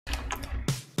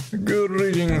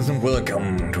Greetings and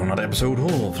welcome to another episode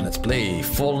of Let's Play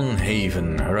Fallen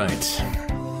Haven. Alright,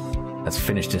 let's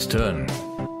finish this turn.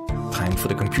 Time for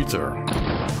the computer.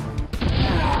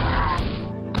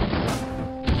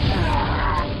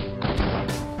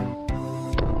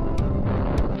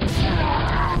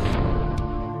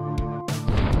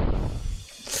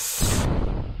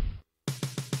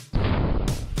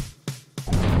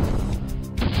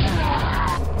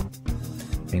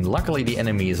 I mean, luckily the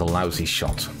enemy is a lousy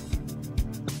shot.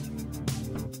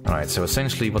 Alright, so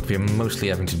essentially what we're mostly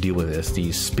having to deal with is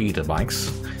these speeder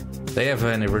bikes. They have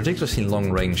a ridiculously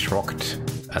long-range rocket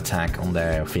attack on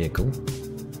their vehicle,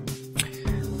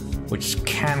 which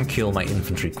can kill my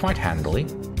infantry quite handily.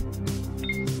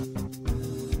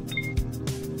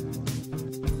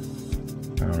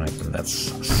 Alright, let's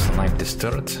snipe this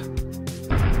turret.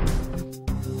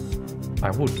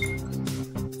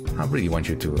 I really want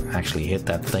you to actually hit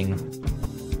that thing.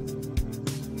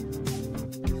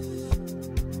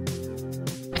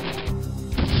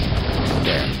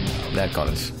 That got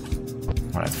it.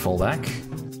 Alright, fall back.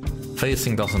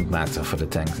 Facing doesn't matter for the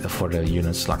tanks, for the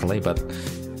units, luckily, but...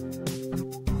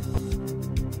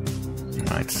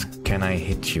 Alright, can I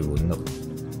hit you? No.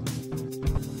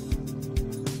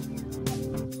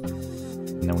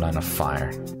 No line of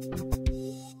fire.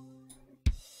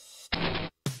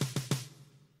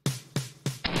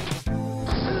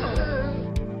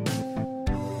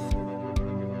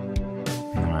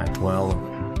 Alright, well,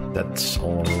 that's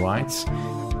alright.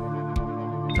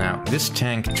 Now, this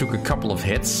tank took a couple of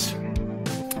hits.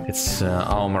 Its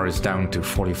armor is down to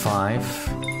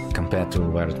 45, compared to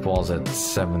where it was at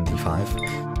 75.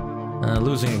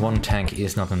 Losing one tank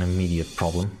is not an immediate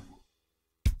problem.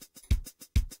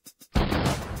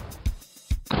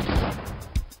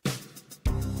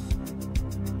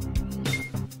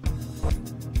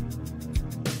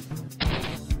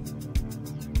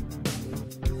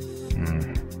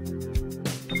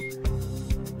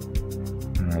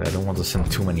 I don't want to send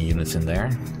too many units in there.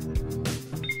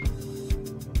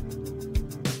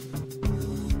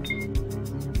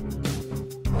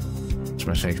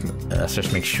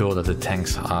 Just make sure that the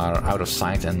tanks are out of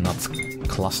sight and not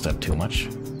clustered too much.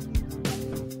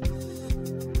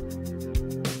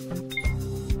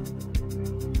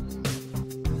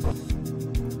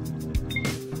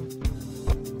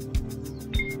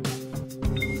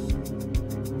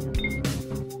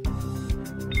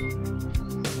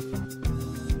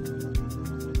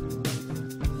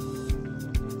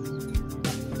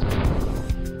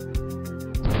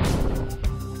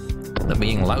 They're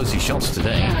being lousy shots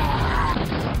today.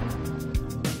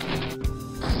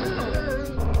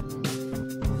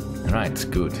 Right,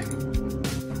 good.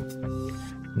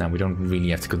 Now we don't really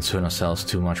have to concern ourselves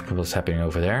too much with what's happening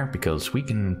over there, because we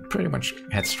can pretty much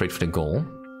head straight for the goal.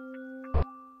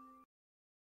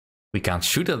 We can't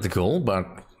shoot at the goal, but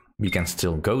we can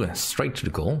still go straight to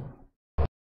the goal.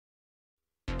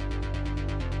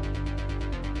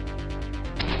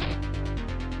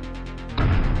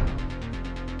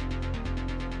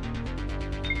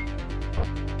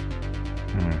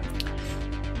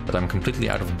 But I'm completely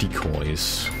out of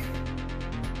decoys.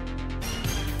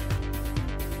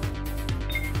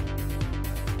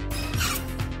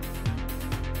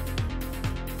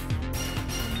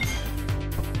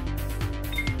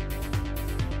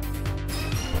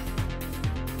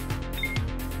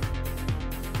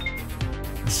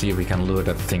 Let's see if we can lure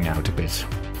that thing out a bit.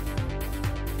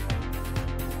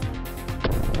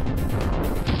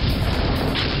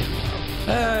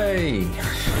 Hey!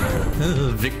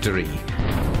 Victory!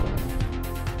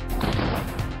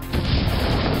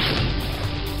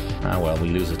 Ah well, we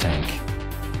lose a tank.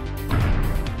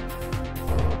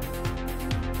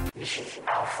 Mission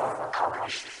Alpha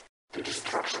accomplished. The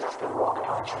destruction of the rocket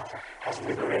launcher has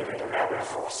liberated the rebel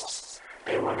forces.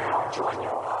 They will now join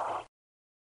your army.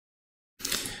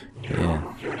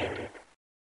 Yeah. Unit,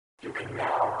 you can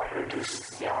now reduce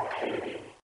the arcade.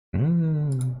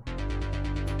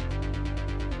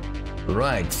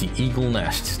 Right, the Eagle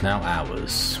Nest is now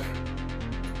ours.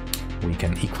 We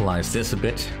can equalize this a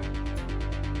bit.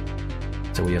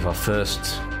 So we have our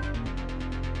first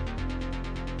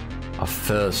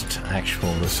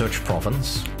actual research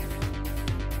province,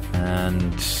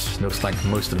 and looks like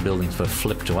most of the buildings were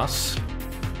flipped to us.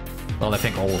 Well, I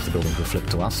think all of the buildings were flipped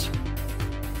to us.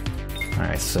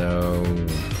 Alright, so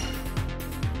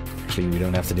actually we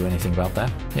don't have to do anything about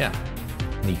that. Yeah,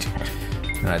 neat.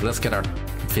 Alright, let's get our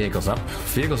vehicles up.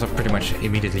 Vehicles are pretty much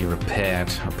immediately repaired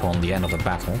upon the end of the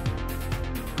battle.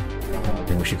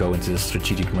 Then we should go into the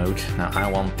strategic mode. Now I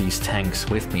want these tanks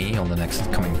with me on the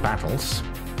next coming battles.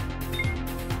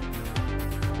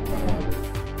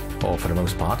 Or for the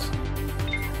most part.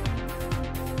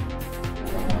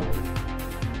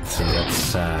 see,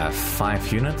 that's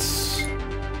 5 units.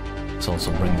 Let's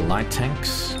also bring the light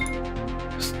tanks.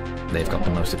 They've got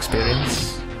the most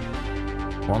experience.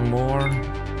 1 more.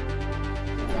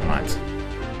 Right.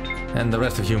 And the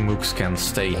rest of you mooks can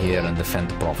stay here and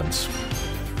defend the province.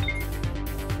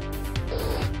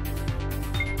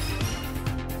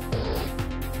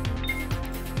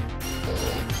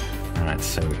 Alright,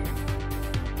 so...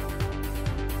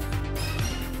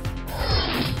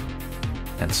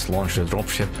 let's launch the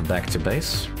dropship back to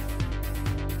base.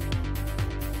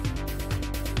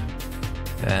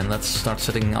 And let's start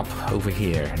setting up over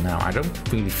here. Now, I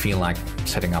don't really feel like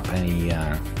setting up any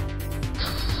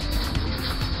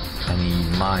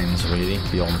mines, really,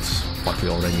 beyond what we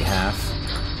already have.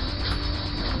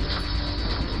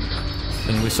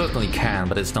 I mean, we certainly can,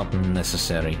 but it's not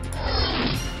necessary.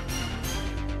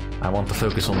 I want to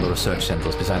focus on the research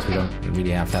centers, besides we don't really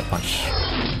have that much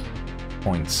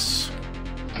points.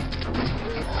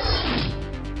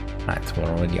 Right, we're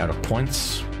already out of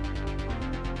points.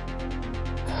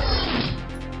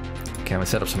 Can we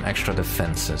set up some extra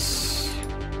defenses?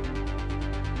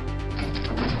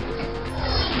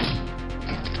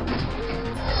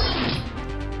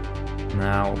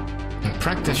 Now, in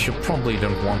practice you probably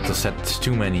don't want to set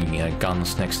too many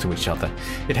guns next to each other.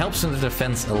 It helps in the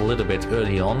defense a little bit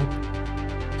early on,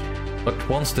 but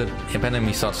once the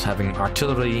enemy starts having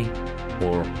artillery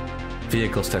or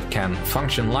vehicles that can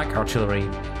function like artillery,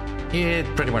 it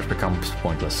pretty much becomes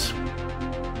pointless.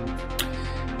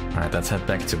 Alright, let's head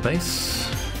back to base.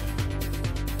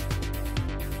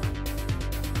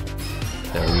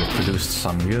 There we've produced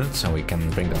some units, so we can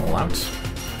bring them all out.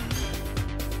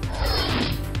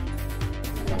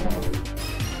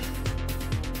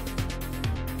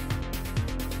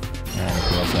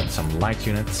 And we also had some light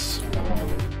units.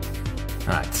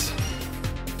 Alright.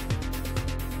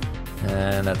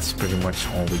 And that's pretty much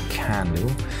all we can do.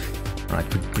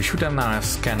 Right, we should have now a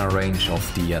scanner range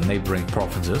of the neighboring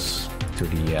provinces to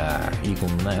the Eagle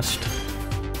Nest.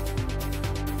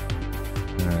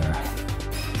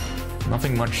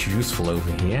 Nothing much useful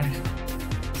over here.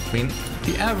 I mean,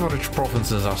 the average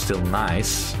provinces are still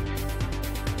nice.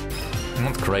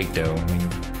 Not great though. I mean,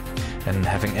 and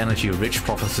having energy-rich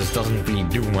provinces doesn't really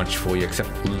do much for you except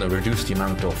reduce the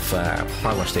amount of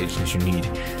power stations you need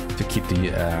to keep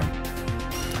the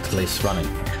place running.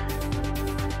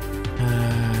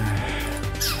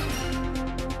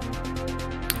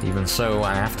 Even so,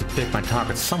 I have to pick my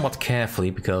targets somewhat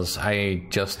carefully because I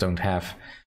just don't have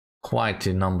quite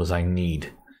the numbers I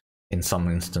need in some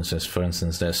instances. For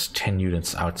instance, there's 10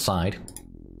 units outside.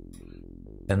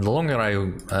 And the longer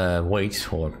I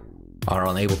wait or are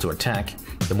unable to attack,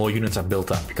 the more units are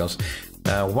built up, because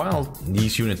while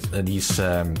these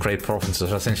great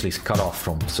provinces are essentially cut off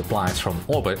from supplies from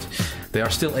orbit, they are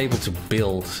still able to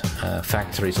build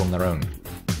factories on their own,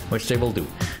 which they will do.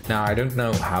 Now, I don't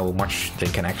know how much they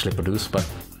can actually produce, but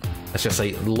let's just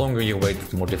say the longer you wait,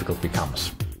 the more difficult it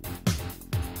becomes.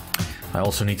 I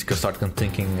also need to start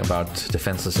thinking about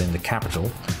defenses in the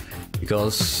capital,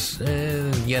 because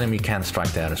the enemy can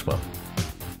strike there as well.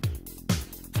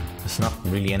 There's not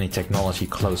really any technology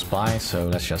close by, so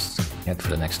let's just head for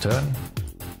the next turn.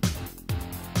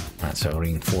 Alright, so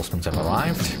reinforcements have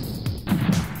arrived.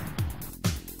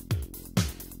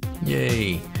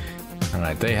 Yay!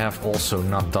 Alright, they have also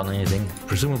not done anything.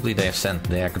 Presumably they have sent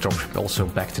their dropship also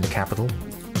back to the capital.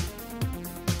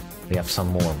 They have some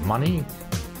more money.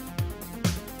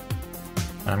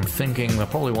 I'm thinking we'll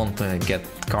probably want to get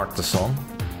Carcassonne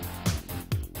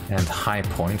and High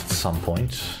Point at some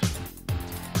point.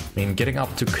 I mean, getting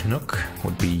up to Knook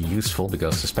would be useful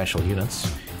because the special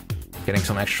units. Getting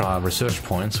some extra research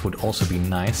points would also be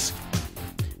nice.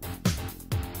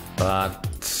 But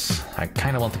I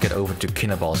kind of want to get over to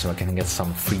Kinnabal so I can get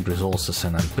some free resources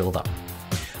and then build up.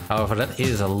 However, that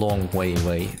is a long way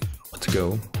to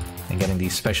go, and getting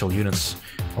these special units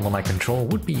under my control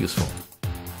would be useful.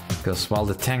 Because while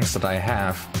the tanks that I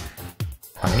have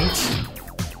are neat,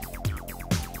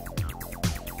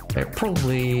 they're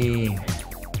probably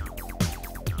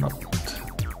not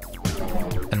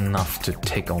enough to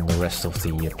take on the rest of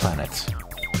the planet.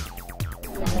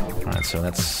 Alright, so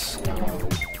let's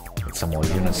get some more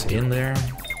units in there.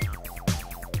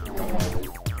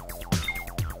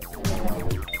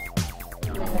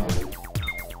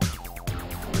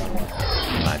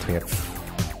 Alright, we have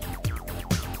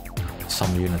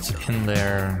some units in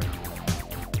there.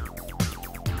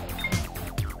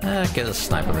 Get a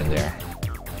sniper in there.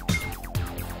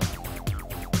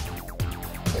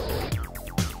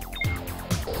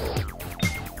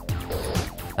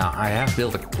 Now, I have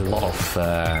built a lot of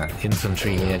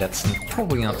infantry here. That's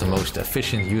probably not the most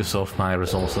efficient use of my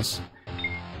resources.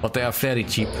 But they are very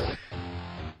cheap.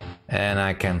 And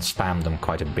I can spam them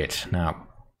quite a bit. Now,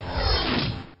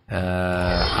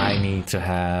 I need to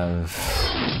have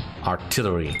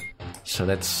artillery. So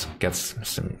let's get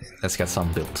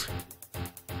some built.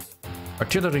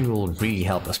 Artillery will really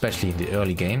help, especially in the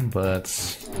early game, but...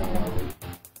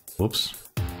 Oops.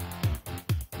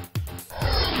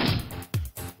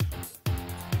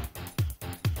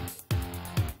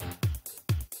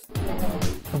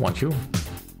 I want you.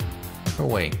 Go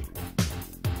away.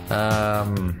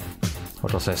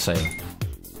 What was I saying?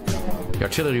 The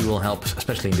artillery will help,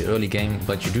 especially in the early game,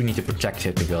 but you do need to protect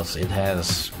it because it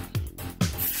has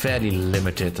fairly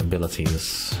limited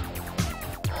abilities.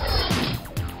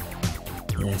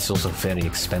 It's also very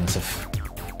expensive.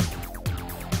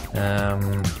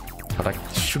 But I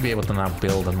should be able to now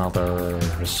build another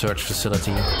research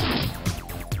facility.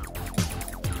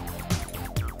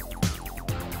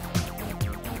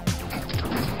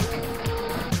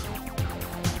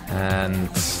 And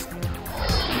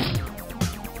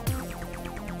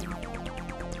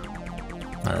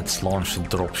let's launch the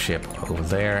dropship over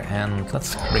there, and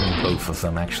let's bring both of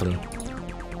them actually.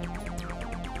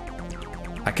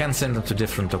 I can send them to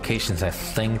different locations, I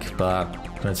think, but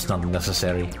it's not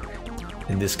necessary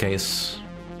in this case.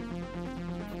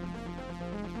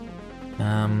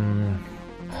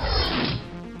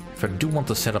 If I do want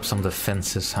to set up some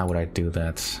defenses, how would I do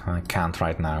that? I can't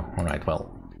right now. Alright,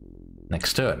 well,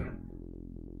 next turn.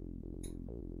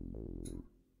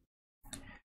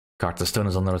 Carter Stone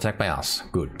is under attack by us.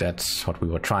 Good, that's what we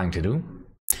were trying to do.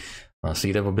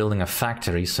 See, they were building a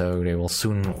factory, so they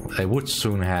would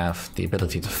soon have the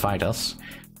ability to fight us.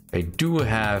 They do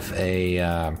have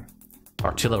a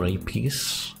artillery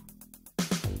piece.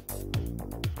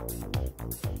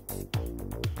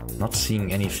 Not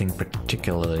seeing anything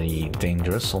particularly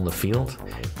dangerous on the field.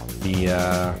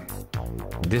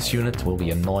 This unit will be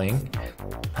annoying.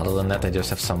 Other than that, they just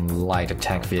have some light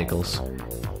attack vehicles.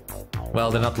 Well,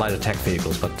 they're not light attack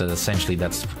vehicles, but essentially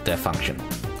that's their function.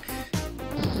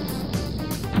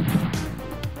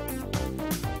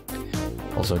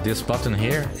 Also, this button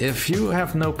here, if you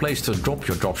have no place to drop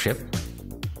your dropship,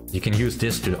 you can use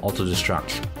this to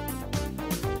auto-destruct.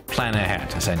 Plan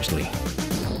ahead, essentially.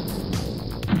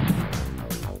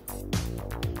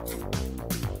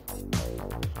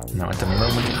 Now, at the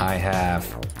moment, I have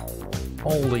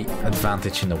all the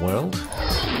advantage in the world.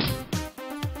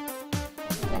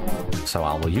 So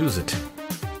I will use it.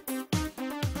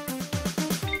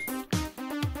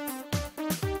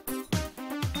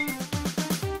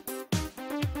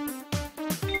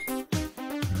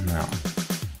 Now,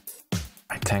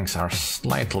 my tanks are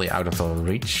slightly out of our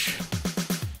reach.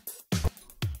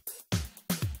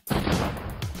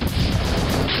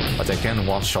 But I can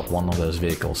one-shot one of those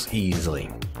vehicles easily.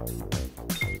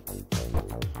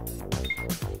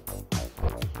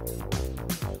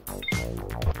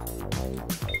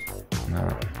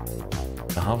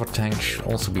 The hover tank should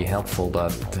also be helpful, but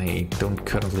they don't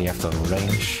currently have the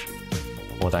range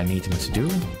what I need them to do.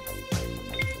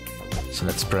 So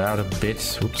let's spread out a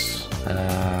bit. Oops.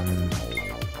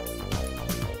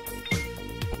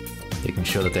 Making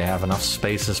sure that they have enough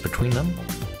spaces between them.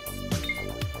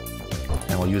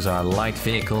 And we'll use our light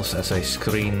vehicles as a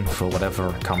screen for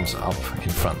whatever comes up in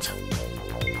front.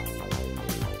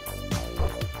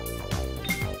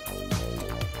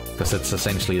 Because it's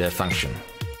essentially their function.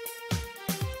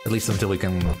 At least until we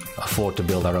can afford to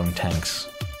build our own tanks.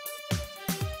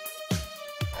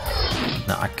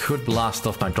 Now, I could blast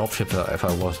off my dropship if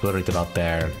I was worried about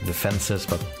their defenses,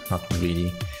 but not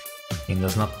really. I mean,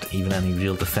 there's not even any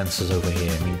real defenses over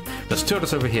here. I mean, there's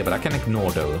turrets over here, but I can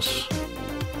ignore those.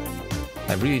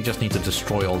 I really just need to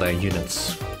destroy all their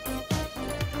units.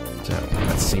 So,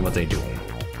 let's see what they do.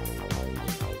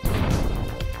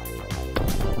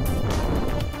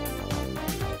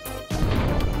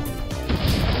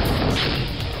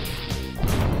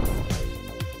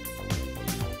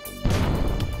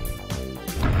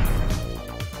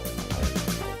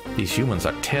 These humans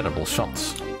are terrible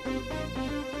shots.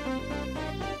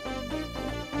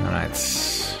 Alright.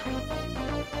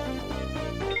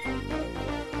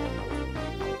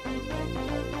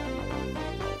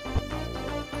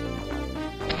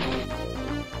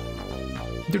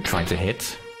 Do try to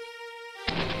hit.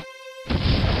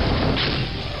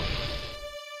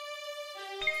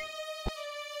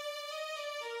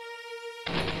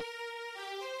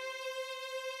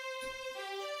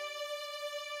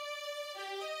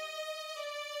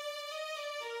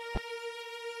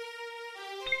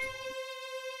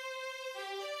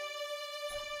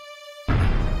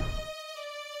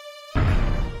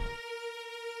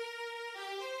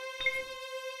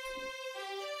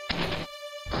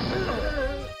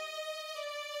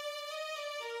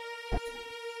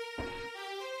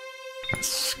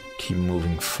 Let's keep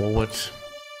moving forward.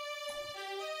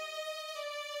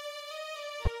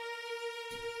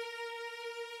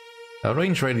 A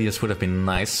range radius would have been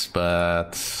nice,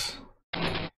 but...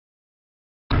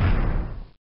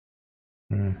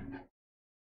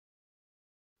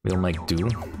 we'll make do.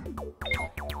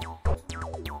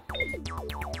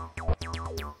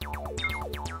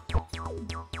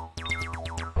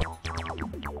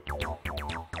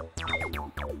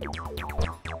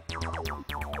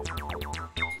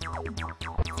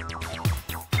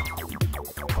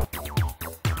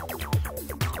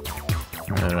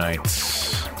 Alright.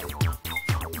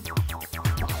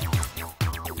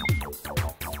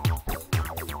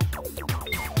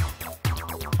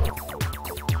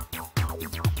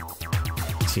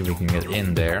 See if we can get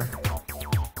in there,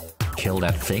 kill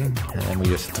that thing, and then we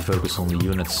just have to focus on the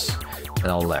units that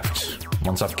are left.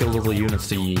 Once I've killed all the units,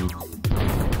 the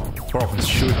province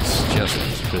should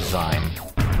just resign.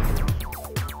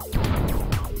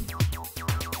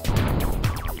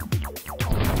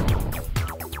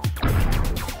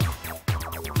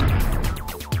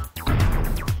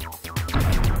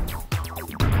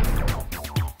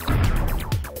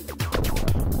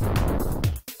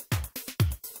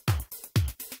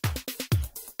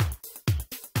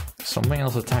 Something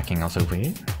else attacking us over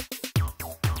here.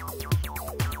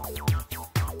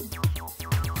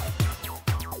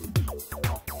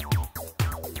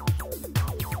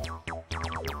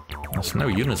 There's no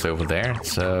units over there,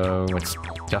 so it's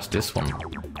just this one.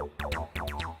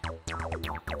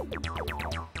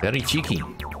 Very cheeky.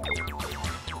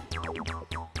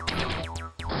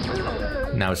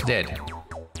 Now it's dead.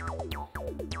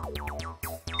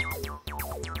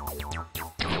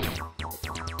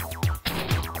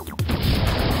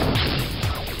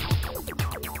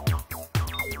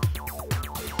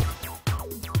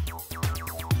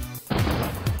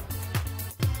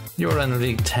 You're in a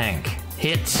big tank.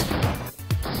 Hit!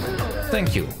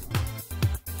 Thank you.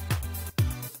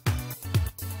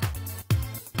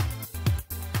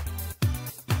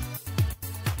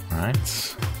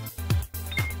 Right.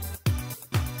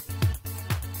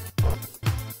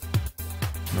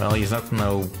 Well, he's not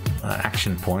no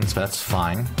action points, but that's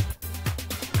fine.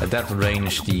 At that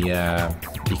range, he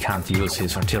can't use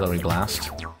his artillery blast.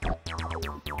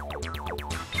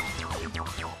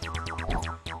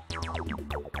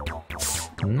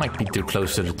 Might be too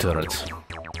close to the turret.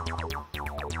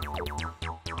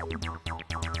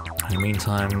 In the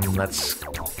meantime, let's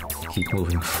keep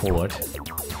moving forward.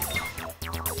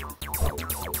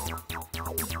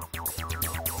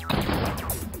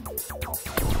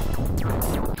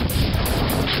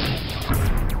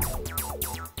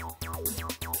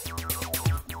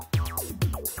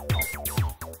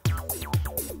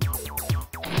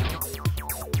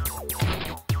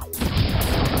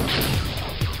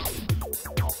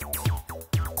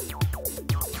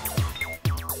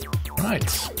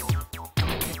 Right.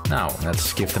 Now,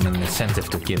 let's give them an incentive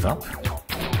to give up.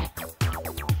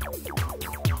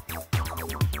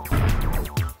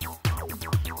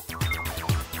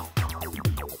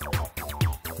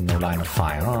 No line of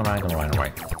fire. Alright, alright,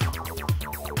 alright.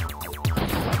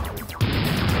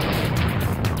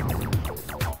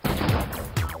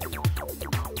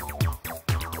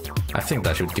 I think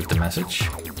that should give the message.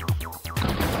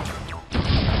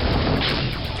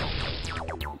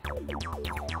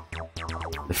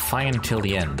 Fight until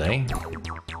the end, eh?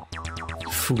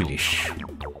 Foolish.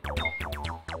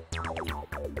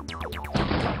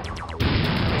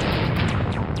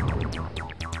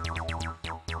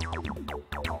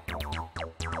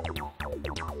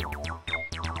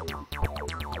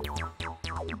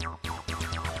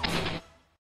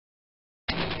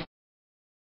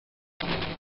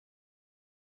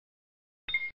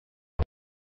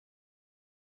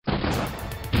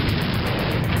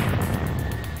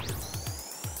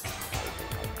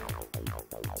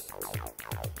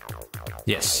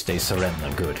 Yes, they surrender,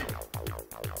 good.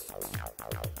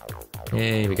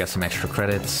 Yay, we got some extra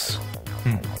credits.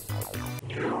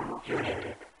 New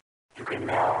unit. You can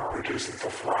now reduce it to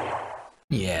flyer.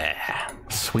 Yeah,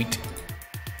 sweet.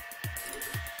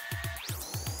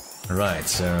 Right,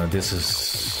 so this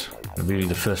is really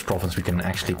the first province we can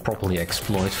actually properly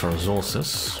exploit for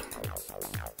resources.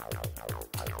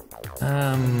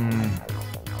 Can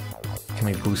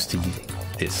we boost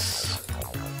this?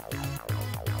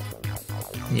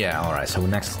 Yeah, alright, so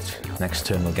next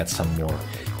turn we'll get some more.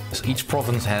 So each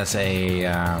province has a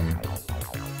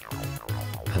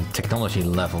technology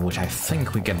level, which I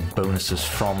think we get bonuses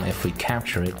from if we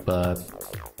capture it, but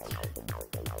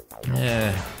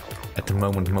yeah, at the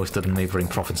moment most of the neighboring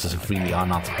provinces really are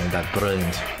not all that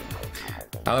brilliant.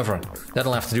 However,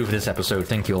 that'll have to do for this episode.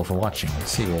 Thank you all for watching.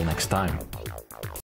 See you all next time.